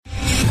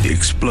The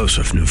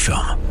explosive new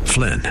film,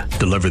 Flynn,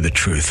 deliver the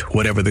truth,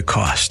 whatever the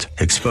cost,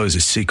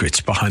 exposes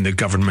secrets behind the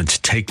government's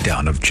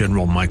takedown of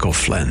General Michael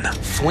Flynn.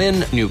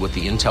 Flynn knew what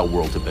the intel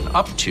world had been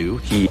up to.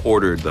 He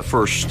ordered the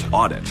first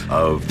audit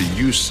of the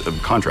use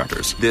of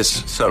contractors.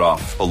 This set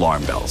off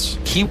alarm bells.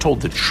 He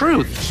told the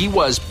truth. He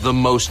was the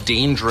most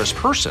dangerous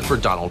person for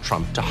Donald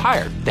Trump to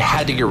hire. They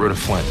had to get rid of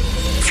Flynn.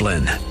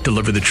 Flynn,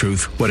 deliver the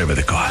truth, whatever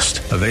the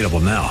cost. Available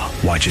now.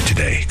 Watch it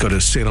today. Go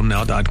to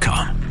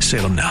salemnow.com.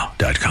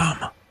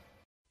 salemnow.com.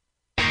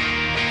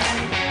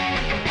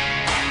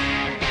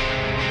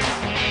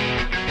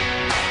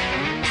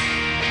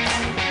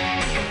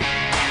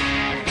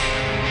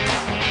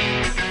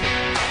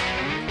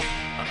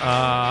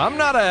 I'm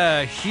not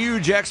a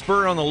huge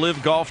expert on the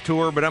Live Golf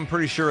Tour, but I'm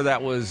pretty sure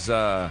that was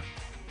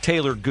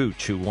Taylor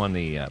Gooch who won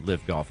the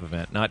Live Golf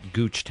event, not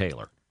Gooch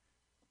Taylor.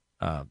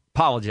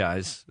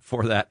 Apologize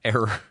for that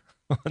error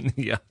on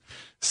the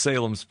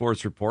Salem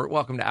Sports Report.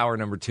 Welcome to hour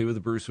number 2 of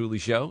the Bruce Hooley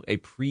Show, a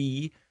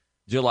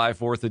pre-July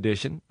 4th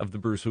edition of the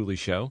Bruce Hooley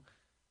Show.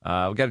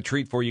 We've got a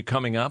treat for you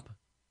coming up.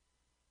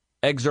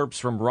 Excerpts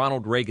from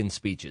Ronald Reagan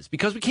speeches,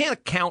 because we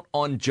can't count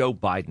on Joe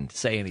Biden to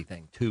say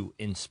anything too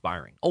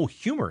inspiring. Oh,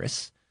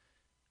 humorous.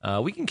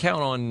 We can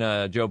count on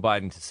Joe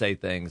Biden to say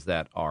things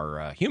that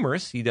are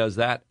humorous. He does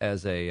that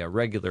as a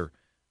regular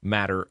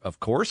matter,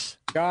 of course.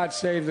 God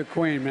save the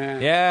Queen,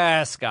 man.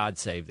 Yes, God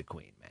save the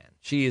Queen,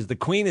 man. The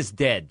Queen is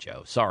dead,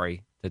 Joe.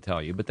 Sorry to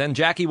tell you. But then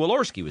Jackie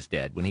Walorski was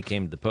dead when he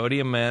came to the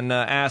podium and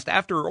asked,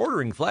 after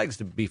ordering flags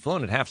to be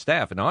flown at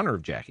half-staff in honor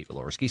of Jackie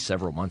Walorski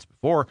several months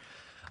before,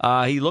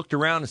 he looked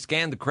around and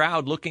scanned the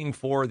crowd looking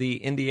for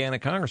the Indiana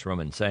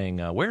congresswoman, saying,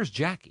 where's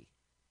Jackie?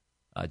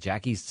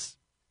 Jackie's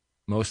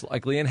most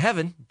likely in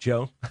heaven,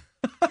 Joe.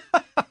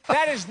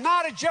 That is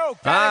not a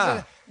joke. That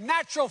is a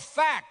natural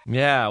fact.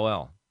 Yeah,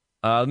 well,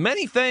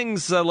 many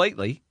things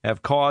lately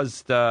have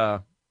caused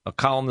a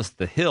columnist at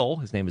The Hill,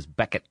 his name is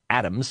Beckett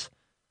Adams,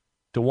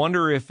 to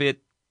wonder if it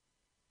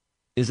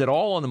is at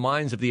all on the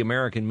minds of the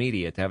American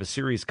media to have a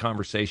serious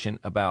conversation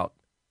about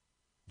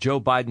Joe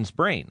Biden's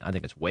brain. I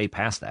think it's way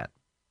past that.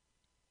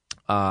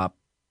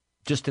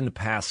 Just in the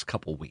past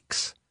couple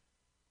weeks,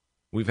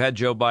 we've had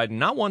Joe Biden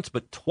not once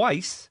but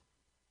twice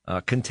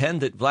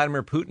contend that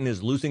Vladimir Putin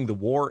is losing the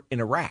war in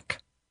Iraq.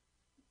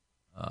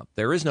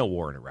 There is no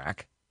war in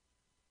Iraq.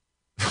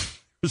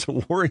 There's a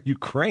war in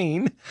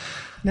Ukraine.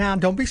 Now,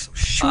 don't be so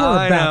sure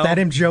about that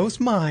in Joe's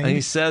mind. And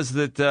he says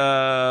that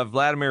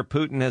Vladimir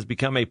Putin has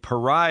become a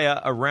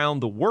pariah around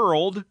the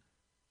world.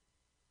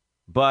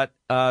 But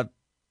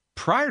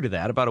prior to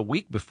that, about a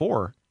week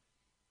before,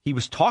 he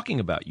was talking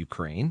about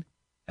Ukraine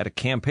at a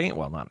campaign,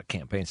 well, not a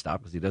campaign stop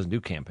because he doesn't do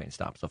campaign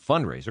stops, a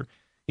fundraiser.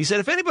 He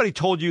said, if anybody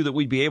told you that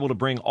we'd be able to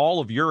bring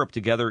all of Europe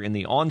together in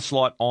the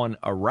onslaught on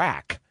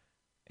Iraq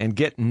and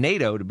get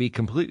NATO to be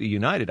completely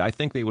united, I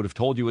think they would have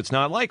told you it's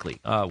not likely.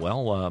 They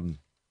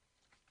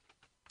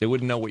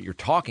wouldn't know what you're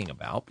talking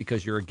about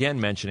because you're again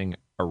mentioning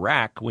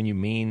Iraq when you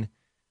mean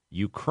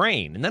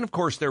Ukraine. And then, of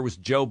course, there was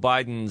Joe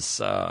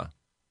Biden's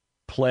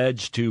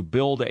pledge to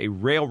build a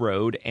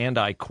railroad, and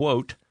I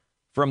quote,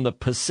 from the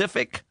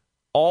Pacific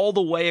all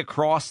the way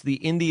across the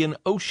Indian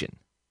Ocean.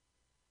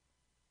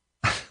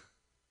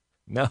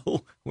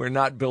 No, we're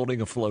not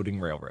building a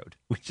floating railroad.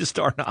 We just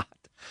are not.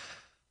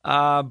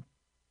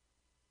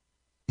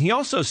 He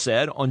also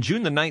said on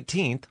June the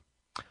 19th,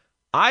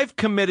 I've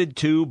committed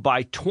to,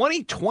 by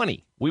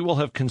 2020, we will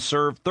have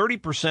conserved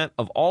 30%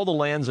 of all the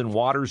lands and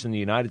waters in the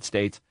United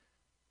States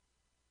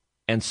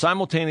and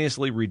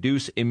simultaneously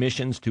reduce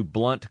emissions to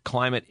blunt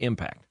climate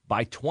impact.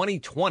 By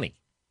 2020.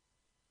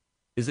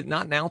 Is it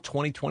not now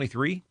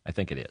 2023? I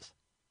think it is.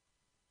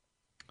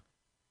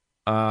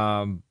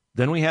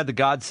 Then we had the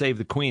God Save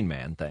the Queen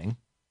man thing.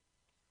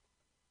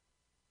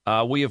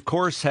 We, of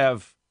course,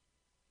 have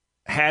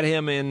had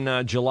him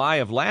in July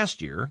of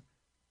last year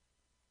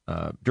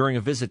during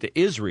a visit to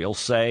Israel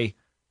say,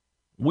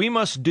 we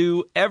must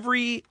do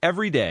every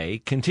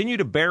day, continue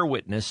to bear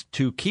witness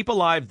to keep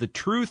alive the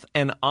truth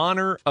and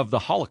honor of the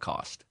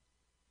Holocaust.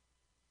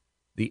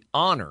 The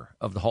honor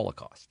of the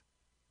Holocaust.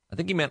 I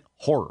think he meant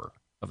horror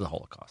of the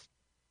Holocaust.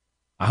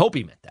 I hope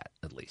he meant that,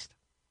 at least.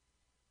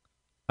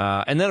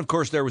 And then, of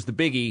course, there was the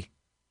biggie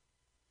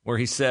where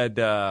he said,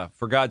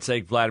 for God's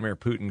sake, Vladimir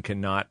Putin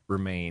cannot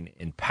remain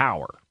in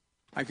power.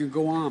 I can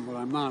go on, but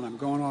I'm not. I'm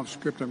going off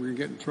script. I'm going to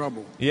get in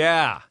trouble.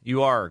 Yeah,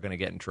 you are going to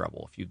get in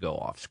trouble if you go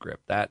off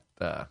script. That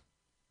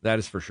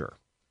is for sure.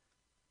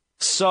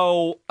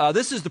 So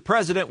this is the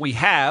president we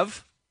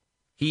have.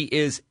 He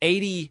is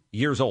 80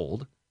 years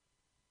old,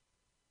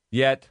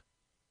 yet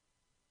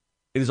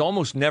it is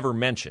almost never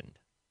mentioned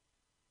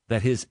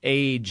that his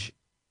age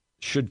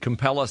should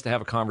compel us to have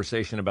a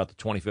conversation about the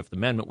 25th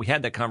Amendment. We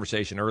had that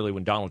conversation early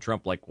when Donald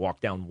Trump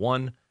walked down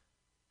one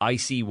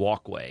icy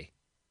walkway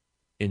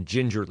in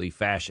gingerly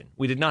fashion.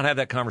 We did not have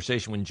that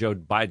conversation when Joe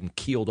Biden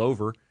keeled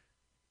over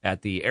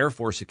at the Air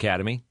Force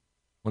Academy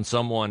when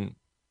someone,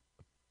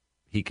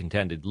 he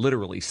contended,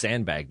 literally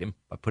sandbagged him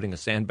by putting a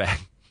sandbag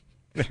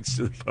next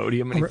to the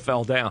podium and he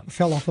fell down.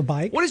 Fell off a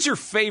bike. What is your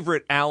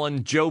favorite,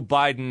 Alan, Joe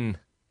Biden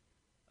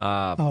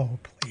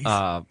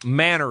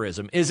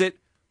mannerism? Is it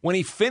when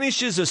he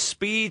finishes a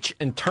speech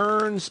and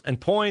turns and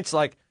points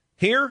like,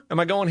 here? Am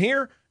I going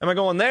here? Am I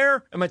going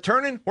there? Am I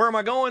turning? Where am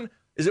I going?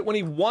 Is it when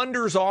he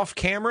wanders off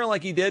camera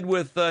like he did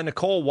with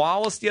Nicole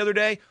Wallace the other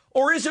day?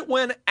 Or is it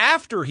when,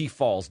 after he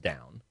falls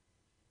down,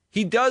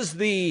 he does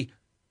the,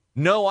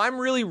 no, I'm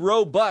really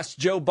robust,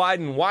 Joe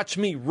Biden, watch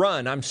me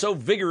run. I'm so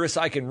vigorous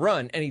I can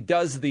run. And he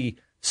does the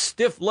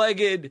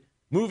stiff-legged,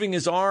 moving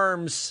his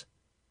arms,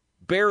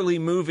 barely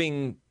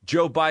moving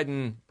Joe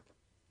Biden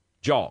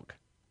jog?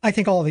 I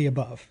think all of the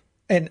above.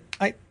 And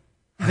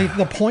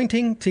the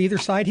pointing to either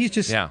side, he's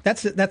just,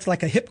 that's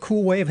like a hip,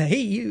 cool way of, hey,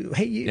 you.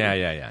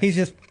 Yeah. He's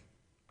just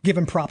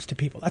giving props to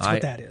people. That's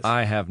what that is.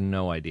 I have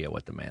no idea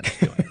what the man is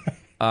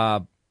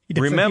doing.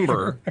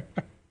 Remember,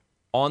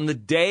 on the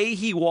day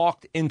he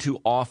walked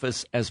into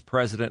office as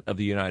president of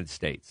the United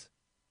States,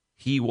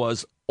 he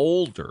was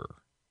older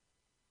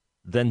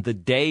than the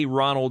day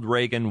Ronald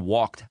Reagan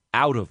walked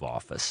out of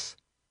office,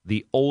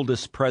 the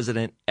oldest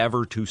president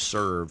ever to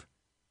serve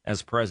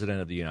as president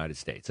of the United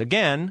States.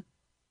 Again,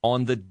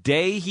 on the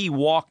day he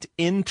walked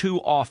into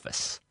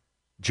office,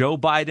 Joe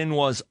Biden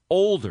was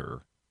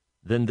older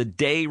than the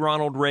day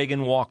Ronald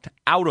Reagan walked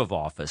out of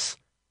office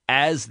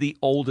as the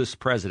oldest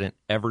president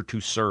ever to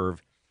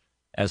serve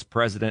as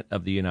president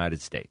of the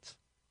United States.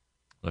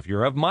 If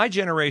you're of my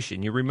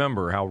generation, you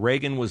remember how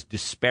Reagan was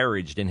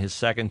disparaged in his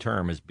second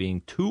term as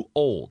being too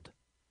old.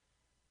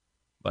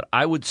 But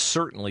I would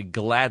certainly,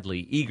 gladly,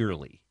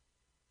 eagerly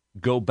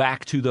go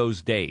back to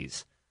those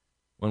days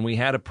when we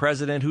had a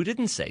president who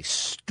didn't say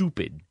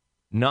stupid,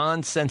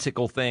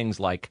 nonsensical things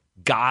like,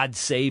 God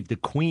save the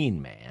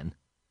Queen, man.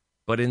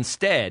 But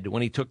instead,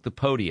 when he took the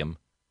podium,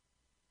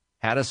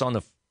 had us on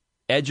the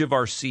edge of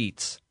our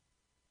seats,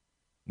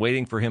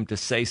 waiting for him to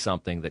say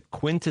something that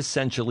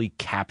quintessentially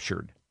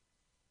captured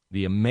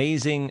the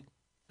amazing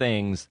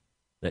things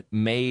that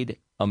made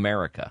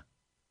America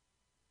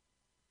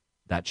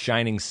that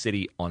shining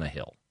city on a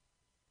hill.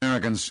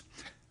 Americans,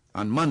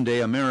 on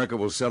Monday, America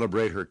will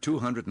celebrate her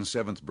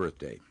 207th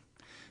birthday.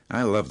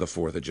 I love the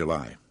 4th of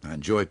July. I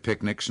enjoy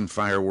picnics and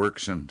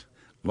fireworks and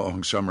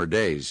long summer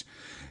days.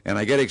 And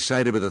I get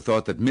excited with the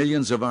thought that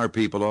millions of our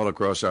people all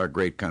across our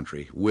great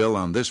country will,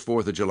 on this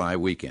 4th of July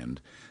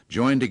weekend,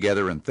 join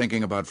together in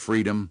thinking about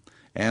freedom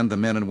and the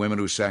men and women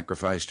who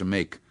sacrificed to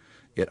make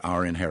it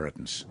our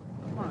inheritance.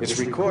 It's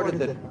recorded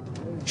that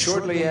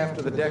shortly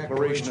after the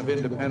Declaration of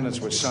Independence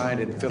was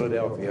signed in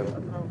Philadelphia,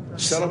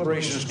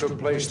 celebrations took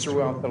place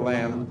throughout the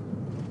land,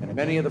 and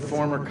many of the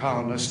former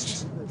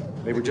colonists,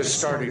 they were just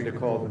starting to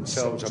call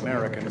themselves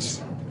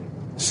Americans,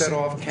 set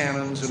off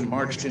cannons and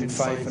marched in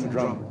fife and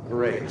drum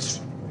parades.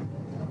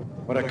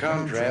 What a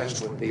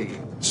contrast with the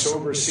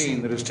sober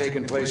scene that has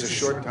taken place a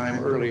short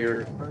time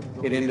earlier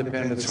in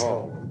Independence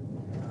Hall.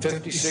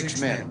 56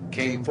 men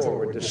came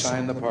forward to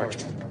sign the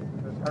parchment.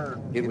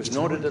 It was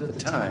noted at the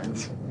time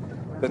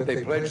that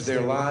they pledged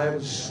their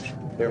lives,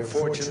 their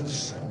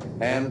fortunes,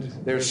 and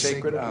their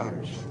sacred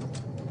honors.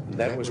 And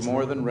that was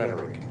more than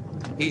rhetoric.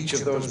 Each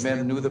of those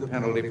men knew the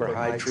penalty for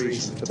high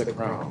treason to the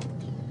crown.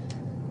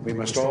 We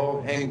must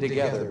all hang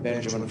together,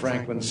 Benjamin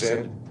Franklin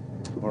said,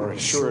 or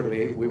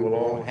assuredly we will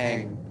all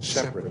hang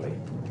separately.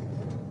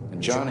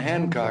 And John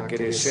Hancock,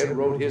 it is said,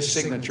 wrote his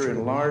signature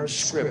in large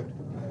script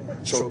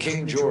so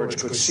King George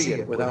could see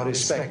it without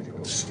his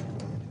spectacles.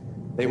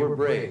 They were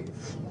brave.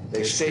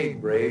 They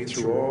stayed brave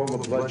through all the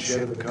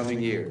bloodshed of the coming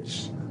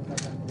years.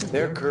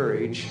 Their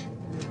courage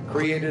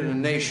created a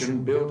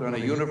nation built on a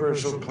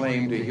universal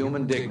claim to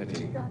human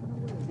dignity,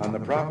 on the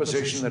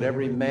proposition that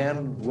every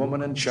man,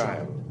 woman, and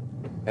child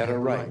had a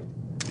right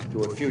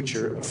to a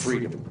future of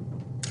freedom.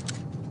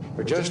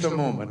 For just a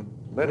moment,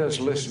 let us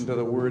listen to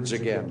the words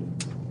again.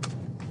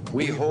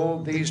 We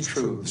hold these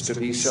truths to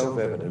be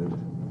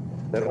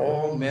self-evident, that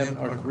all men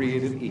are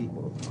created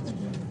equal,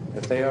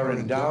 that they are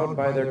endowed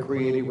by their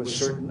Creator with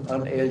certain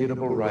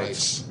unalienable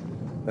rights,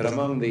 that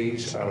among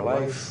these are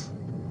life,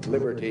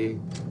 liberty,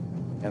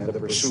 and the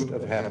pursuit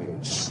of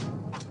happiness.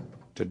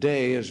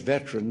 Today, as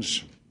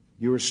veterans,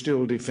 you are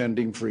still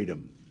defending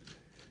freedom.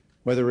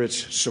 Whether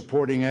it's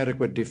supporting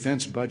adequate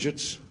defense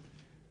budgets,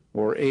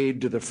 or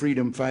aid to the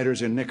freedom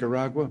fighters in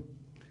Nicaragua,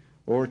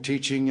 or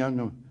teaching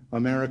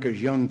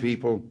America's young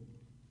people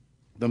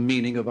the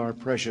meaning of our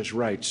precious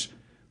rights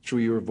through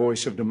your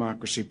Voice of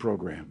Democracy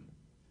program.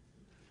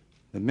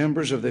 The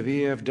members of the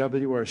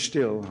VFW are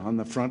still on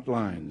the front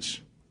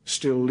lines,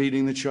 still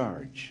leading the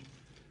charge,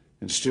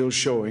 and still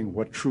showing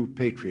what true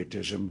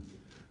patriotism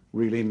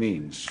really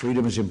means.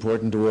 Freedom is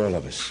important to all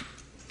of us.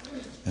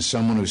 As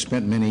someone who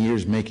spent many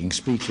years making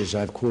speeches,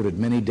 I've quoted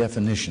many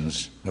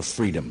definitions of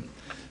freedom,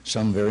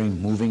 some very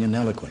moving and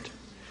eloquent.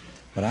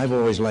 But I've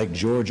always liked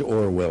George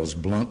Orwell's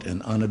blunt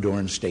and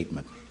unadorned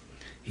statement.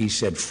 He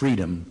said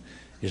freedom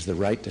is the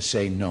right to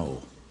say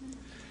no.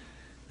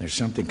 There's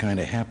something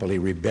kind of happily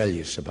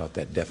rebellious about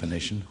that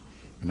definition,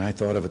 and I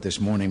thought of it this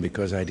morning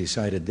because I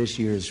decided this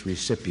year's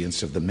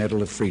recipients of the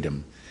Medal of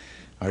Freedom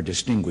are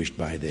distinguished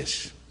by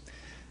this.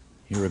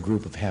 You're a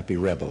group of happy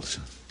rebels.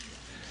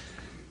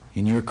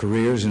 In your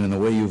careers and in the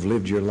way you've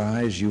lived your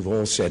lives, you've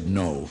all said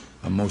no,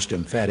 a most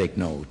emphatic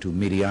no, to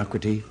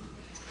mediocrity,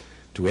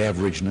 to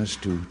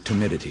averageness, to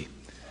timidity.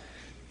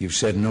 You've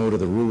said no to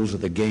the rules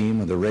of the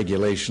game or the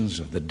regulations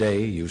of the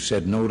day. You've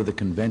said no to the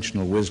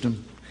conventional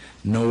wisdom,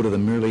 no to the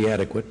merely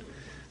adequate,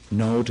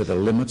 no to the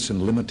limits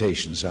and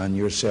limitations on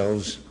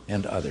yourselves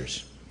and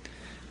others.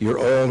 You're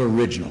all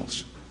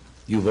originals.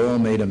 You've all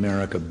made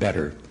America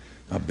better,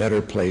 a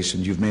better place,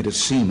 and you've made it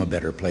seem a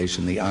better place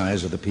in the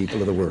eyes of the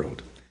people of the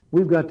world.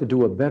 We've got to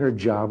do a better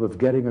job of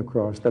getting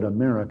across that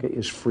America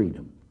is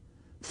freedom.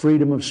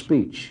 Freedom of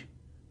speech,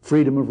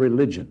 freedom of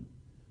religion,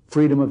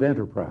 freedom of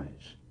enterprise,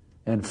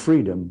 and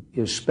freedom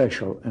is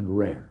special and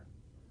rare.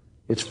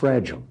 It's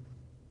fragile.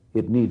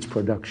 It needs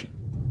production.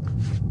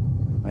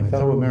 My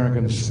fellow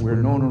Americans, we're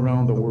known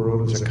around the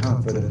world as a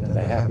confident and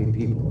a happy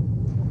people.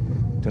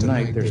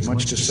 Tonight, there's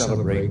much to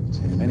celebrate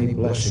and many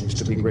blessings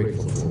to be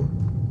grateful for.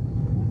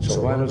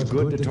 So while it's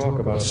good to talk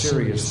about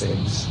serious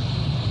things,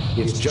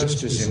 it's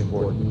just as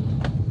important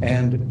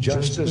and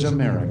just as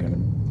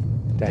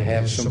American to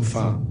have some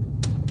fun.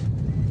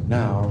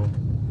 Now,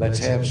 let's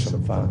have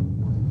some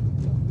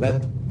fun.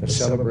 Let the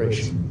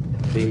celebration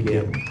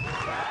begin.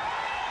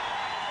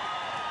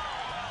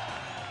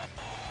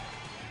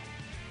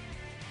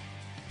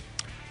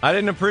 I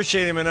didn't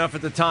appreciate him enough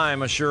at the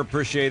time. I sure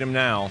appreciate him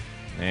now.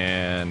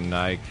 And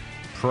I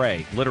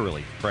pray,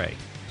 literally pray,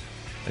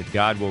 that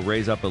God will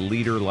raise up a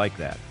leader like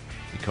that.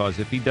 Because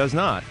if he does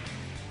not,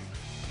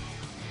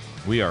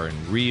 we are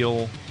in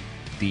real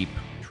deep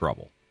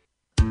trouble.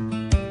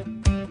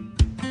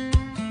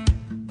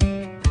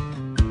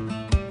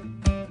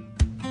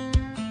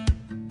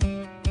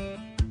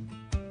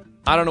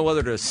 I don't know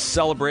whether to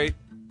celebrate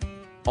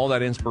all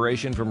that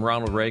inspiration from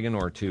Ronald Reagan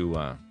or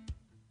to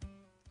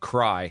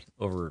cry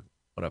over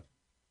what a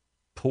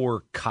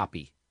poor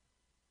copy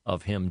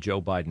of him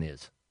Joe Biden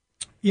is.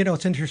 You know,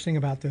 what's interesting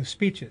about those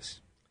speeches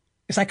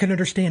is I could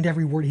understand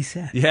every word he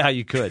said. Yeah,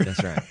 you could.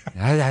 That's right.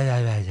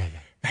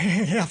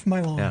 Half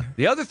my lawn. Yeah.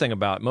 The other thing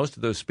about most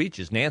of those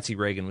speeches, Nancy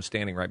Reagan was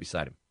standing right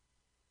beside him.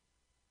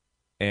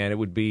 And it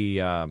would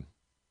be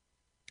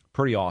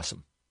pretty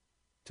awesome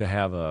to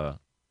have a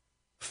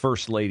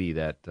first lady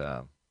that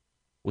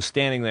was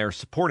standing there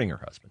supporting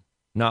her husband,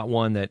 not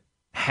one that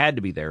had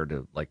to be there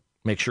to like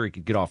make sure he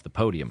could get off the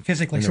podium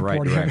physically in the right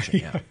supporting direction.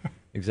 him. Yeah,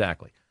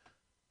 exactly.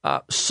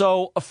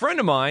 So a friend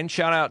of mine,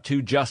 shout out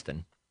to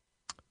Justin,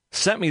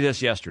 sent me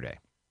this yesterday.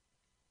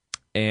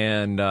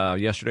 And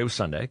yesterday was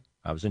Sunday.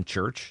 I was in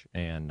church,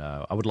 and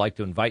I would like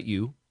to invite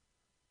you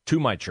to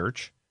my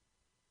church,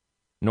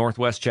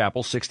 Northwest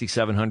Chapel,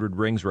 6700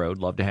 Rings Road.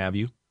 Love to have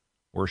you.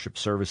 Worship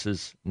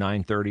services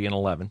 9:30 and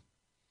 11.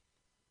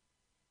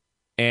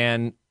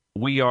 And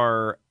we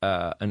are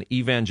an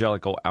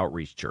evangelical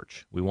outreach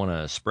church. We want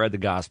to spread the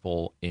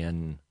gospel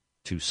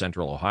into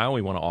Central Ohio.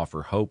 We want to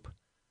offer hope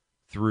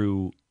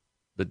through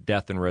the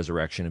death and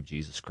resurrection of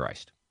Jesus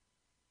Christ.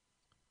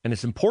 And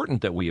it's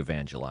important that we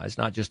evangelize,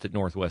 not just at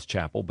Northwest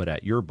Chapel, but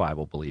at your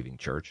Bible-believing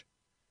church,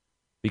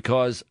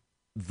 because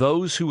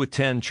those who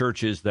attend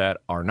churches that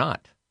are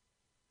not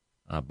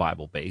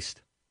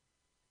Bible-based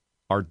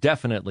are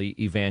definitely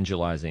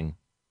evangelizing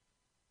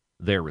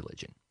their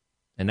religion.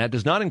 And that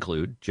does not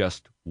include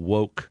just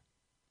woke,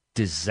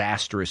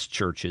 disastrous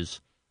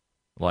churches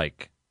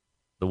like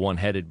the one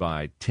headed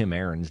by Tim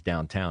Aarons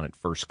downtown at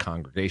First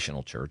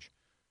Congregational Church.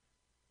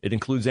 It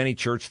includes any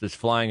church that's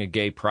flying a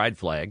gay pride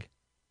flag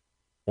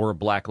or a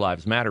Black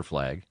Lives Matter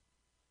flag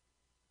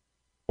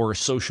or a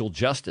social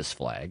justice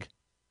flag,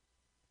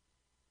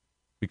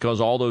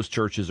 because all those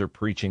churches are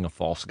preaching a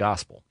false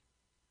gospel.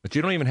 But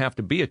you don't even have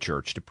to be a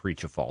church to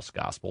preach a false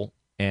gospel.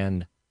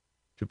 And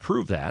to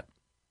prove that,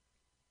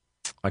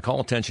 I call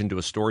attention to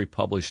a story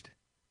published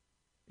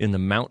in the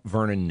Mount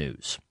Vernon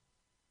News.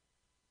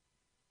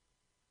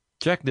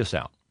 Check this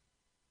out.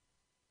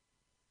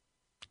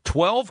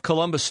 12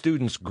 Columbus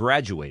students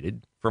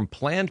graduated from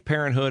Planned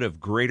Parenthood of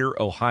Greater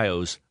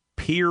Ohio's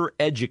peer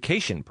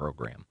education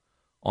program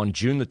on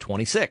June the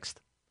 26th.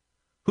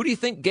 Who do you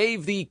think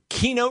gave the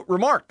keynote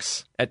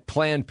remarks at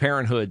Planned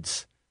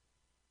Parenthood's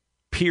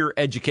peer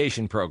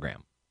education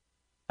program?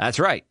 That's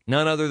right,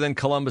 none other than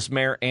Columbus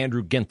Mayor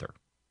Andrew Ginther.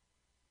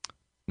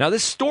 Now,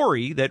 this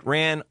story that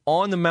ran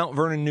on the Mount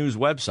Vernon News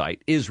website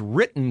is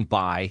written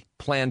by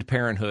Planned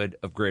Parenthood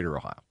of Greater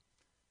Ohio.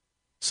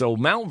 So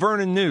Mount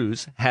Vernon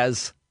News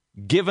has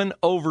given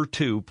over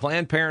to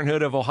Planned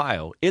Parenthood of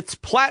Ohio its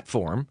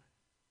platform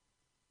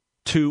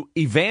to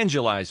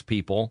evangelize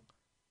people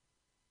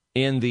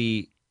in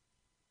the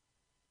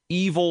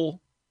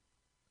evil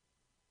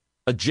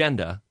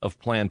agenda of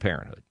Planned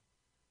Parenthood.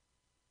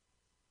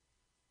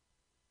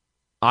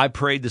 I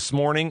prayed this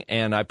morning,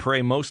 and I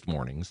pray most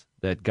mornings,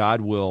 that God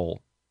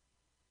will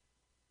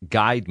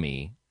guide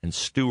me and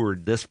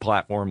steward this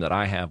platform that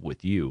I have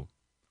with you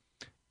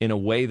in a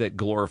way that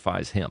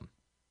glorifies Him,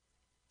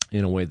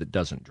 in a way that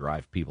doesn't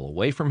drive people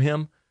away from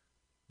Him,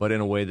 but in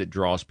a way that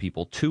draws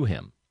people to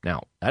Him.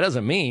 Now, that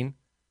doesn't mean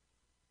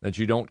that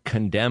you don't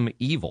condemn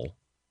evil.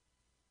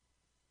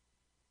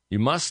 You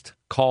must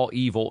call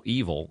evil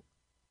evil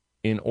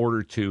in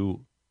order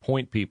to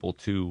point people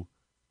to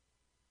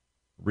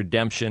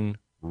redemption,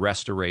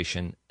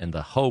 restoration, and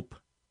the hope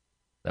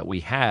that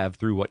we have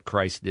through what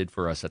Christ did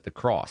for us at the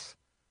cross,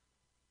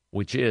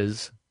 which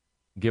is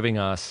giving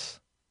us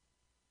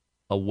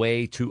a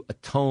way to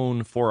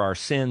atone for our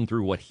sin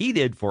through what he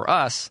did for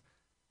us,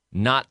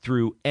 not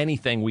through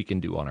anything we can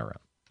do on our own.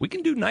 We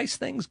can do nice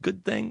things,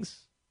 good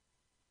things,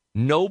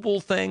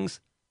 noble things.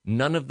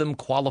 None of them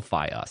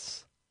qualify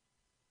us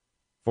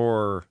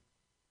for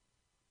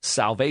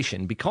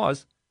salvation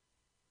because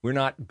we're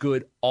not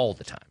good all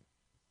the time.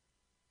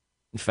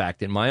 In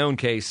fact, in my own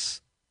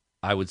case,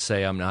 I would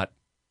say I'm not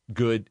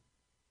good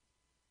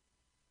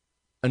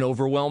an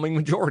overwhelming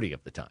majority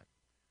of the time.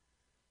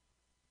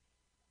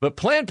 But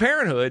Planned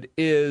Parenthood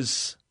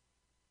is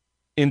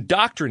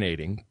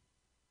indoctrinating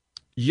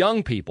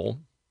young people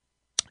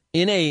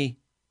in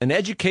an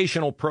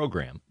educational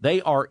program.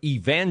 They are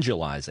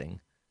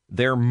evangelizing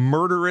their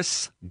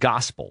murderous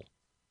gospel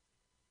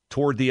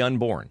toward the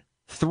unborn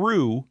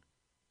through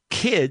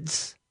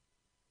kids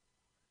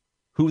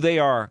who they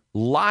are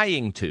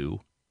lying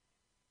to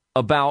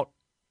about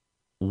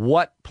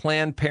what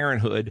Planned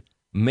Parenthood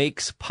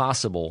makes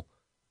possible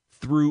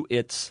through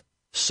its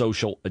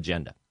social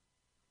agenda.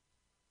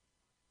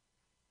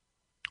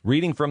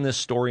 Reading from this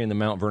story in the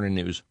Mount Vernon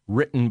News,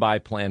 written by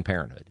Planned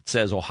Parenthood, it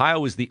says,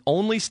 Ohio is the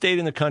only state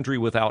in the country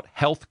without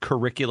health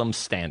curriculum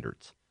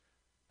standards.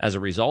 As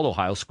a result,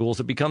 Ohio schools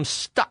have become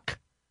stuck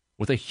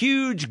with a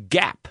huge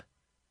gap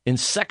in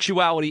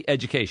sexuality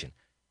education,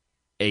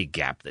 a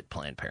gap that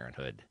Planned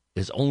Parenthood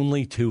is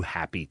only too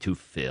happy to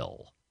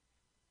fill.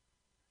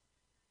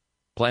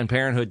 Planned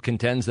Parenthood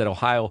contends that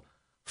Ohio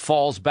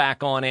falls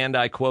back on, and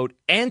I quote,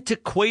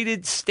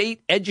 antiquated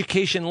state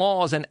education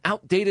laws and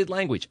outdated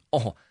language.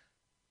 Oh,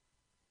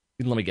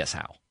 let me guess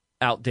how.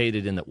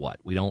 Outdated in that what?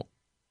 We don't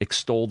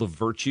extol the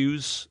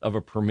virtues of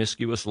a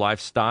promiscuous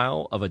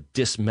lifestyle, of a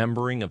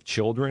dismembering of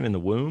children in the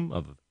womb,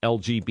 of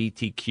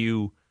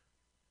LGBTQ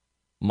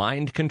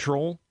mind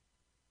control?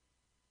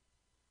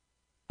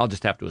 I'll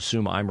just have to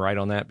assume I'm right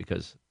on that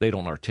because they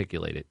don't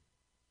articulate it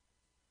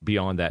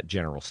beyond that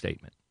general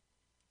statement.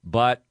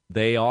 But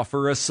they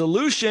offer a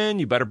solution,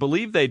 you better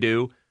believe they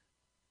do,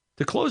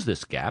 to close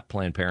this gap,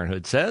 Planned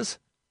Parenthood says.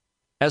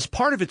 As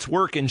part of its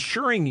work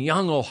ensuring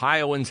young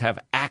Ohioans have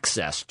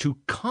access to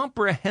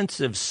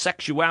comprehensive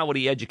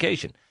sexuality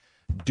education,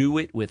 do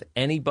it with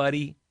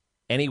anybody,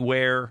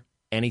 anywhere,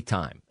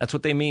 anytime. That's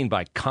what they mean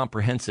by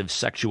comprehensive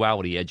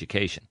sexuality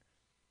education.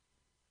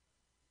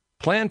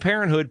 Planned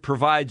Parenthood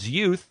provides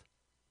youth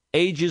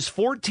ages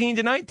 14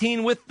 to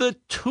 19 with the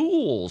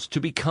tools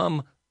to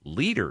become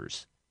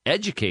leaders,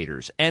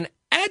 educators, and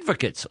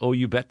advocates. Oh,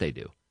 you bet they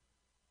do.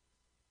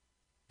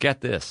 Get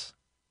this.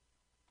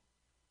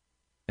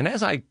 And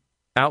as I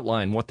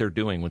outline what they're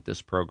doing with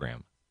this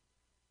program,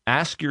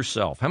 ask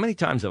yourself, how many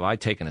times have I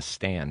taken a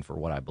stand for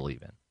what I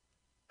believe in?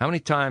 How many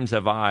times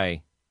have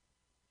I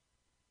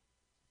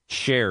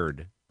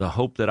shared the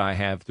hope that I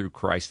have through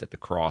Christ at the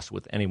cross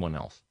with anyone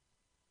else?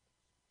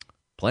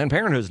 Planned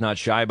Parenthood is not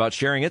shy about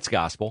sharing its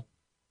gospel.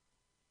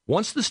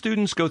 Once the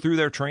students go through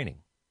their training,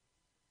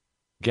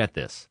 get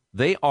this,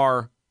 they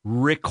are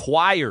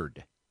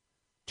required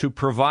to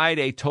provide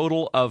a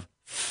total of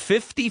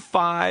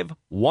 55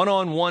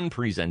 one-on-one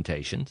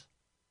presentations,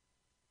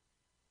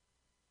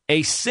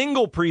 a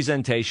single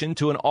presentation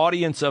to an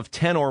audience of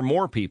 10 or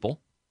more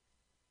people,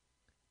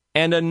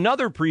 and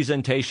another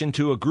presentation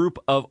to a group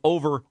of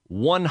over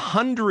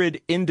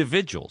 100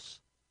 individuals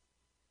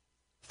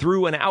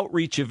through an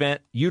outreach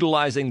event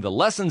utilizing the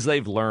lessons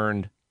they've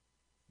learned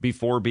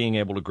before being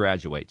able to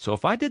graduate. So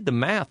if I did the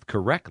math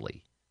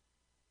correctly,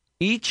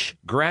 each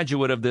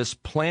graduate of this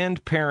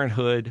Planned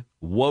Parenthood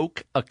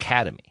Woke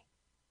Academy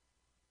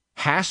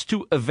has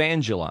to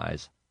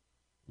evangelize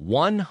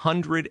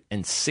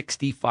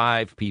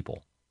 165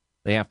 people.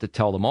 They have to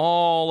tell them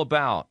all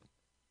about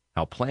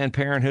how Planned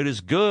Parenthood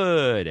is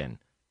good and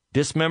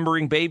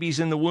dismembering babies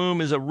in the womb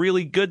is a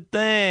really good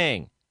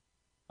thing.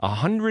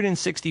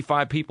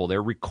 165 people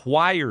they're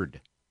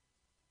required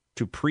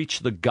to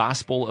preach the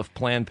gospel of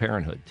Planned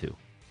Parenthood to.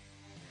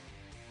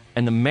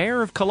 And the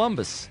mayor of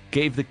Columbus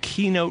gave the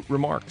keynote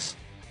remarks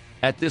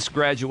at this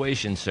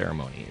graduation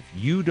ceremony. If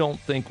you don't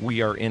think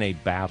we are in a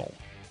battle,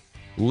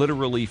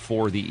 literally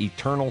for the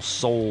eternal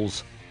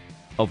souls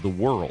of the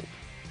world,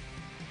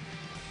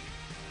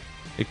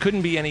 it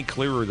couldn't be any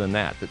clearer than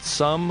that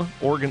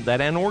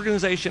an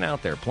organization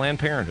out there, Planned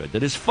Parenthood,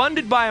 that is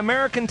funded by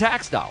American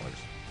tax dollars,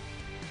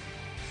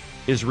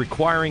 is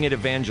requiring it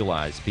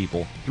evangelize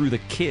people through the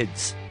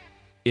kids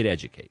it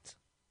educates.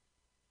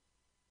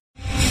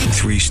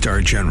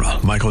 3-star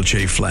General Michael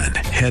J. Flynn,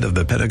 head of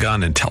the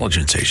Pentagon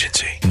Intelligence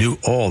Agency, knew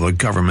all the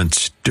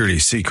government's dirty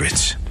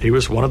secrets. He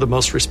was one of the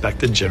most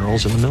respected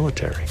generals in the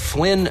military.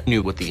 Flynn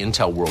knew what the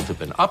intel world had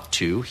been up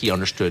to. He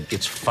understood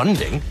its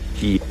funding.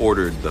 He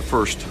ordered the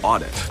first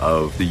audit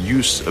of the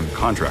use of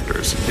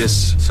contractors.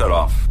 This set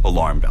off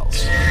alarm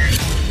bells.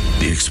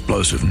 The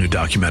explosive new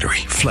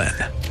documentary, Flynn,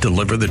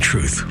 Deliver the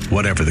Truth,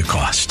 Whatever the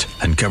Cost,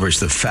 uncovers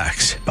the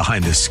facts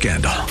behind this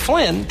scandal.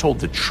 Flynn told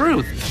the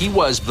truth. He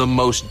was the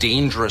most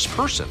dangerous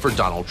person for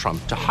Donald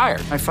Trump to hire.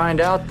 I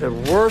find out the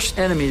worst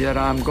enemy that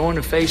I'm going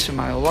to face in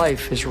my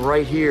life is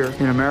right here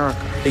in America.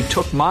 They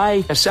took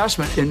my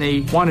assessment and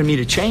they wanted me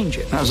to change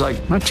it. And I was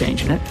like, I'm not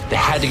changing it. They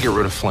had to get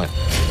rid of Flynn.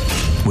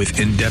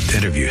 With in-depth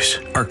interviews,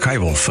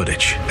 archival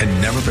footage,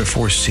 and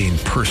never-before-seen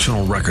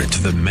personal records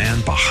of the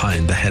man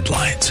behind the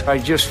headlines. I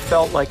just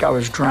felt like I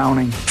was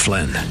drowning.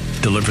 Flynn,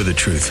 Deliver the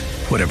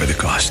Truth, Whatever the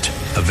Cost.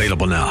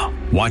 Available now.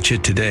 Watch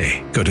it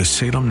today. Go to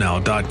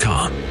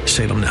salemnow.com.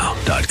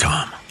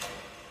 salemnow.com.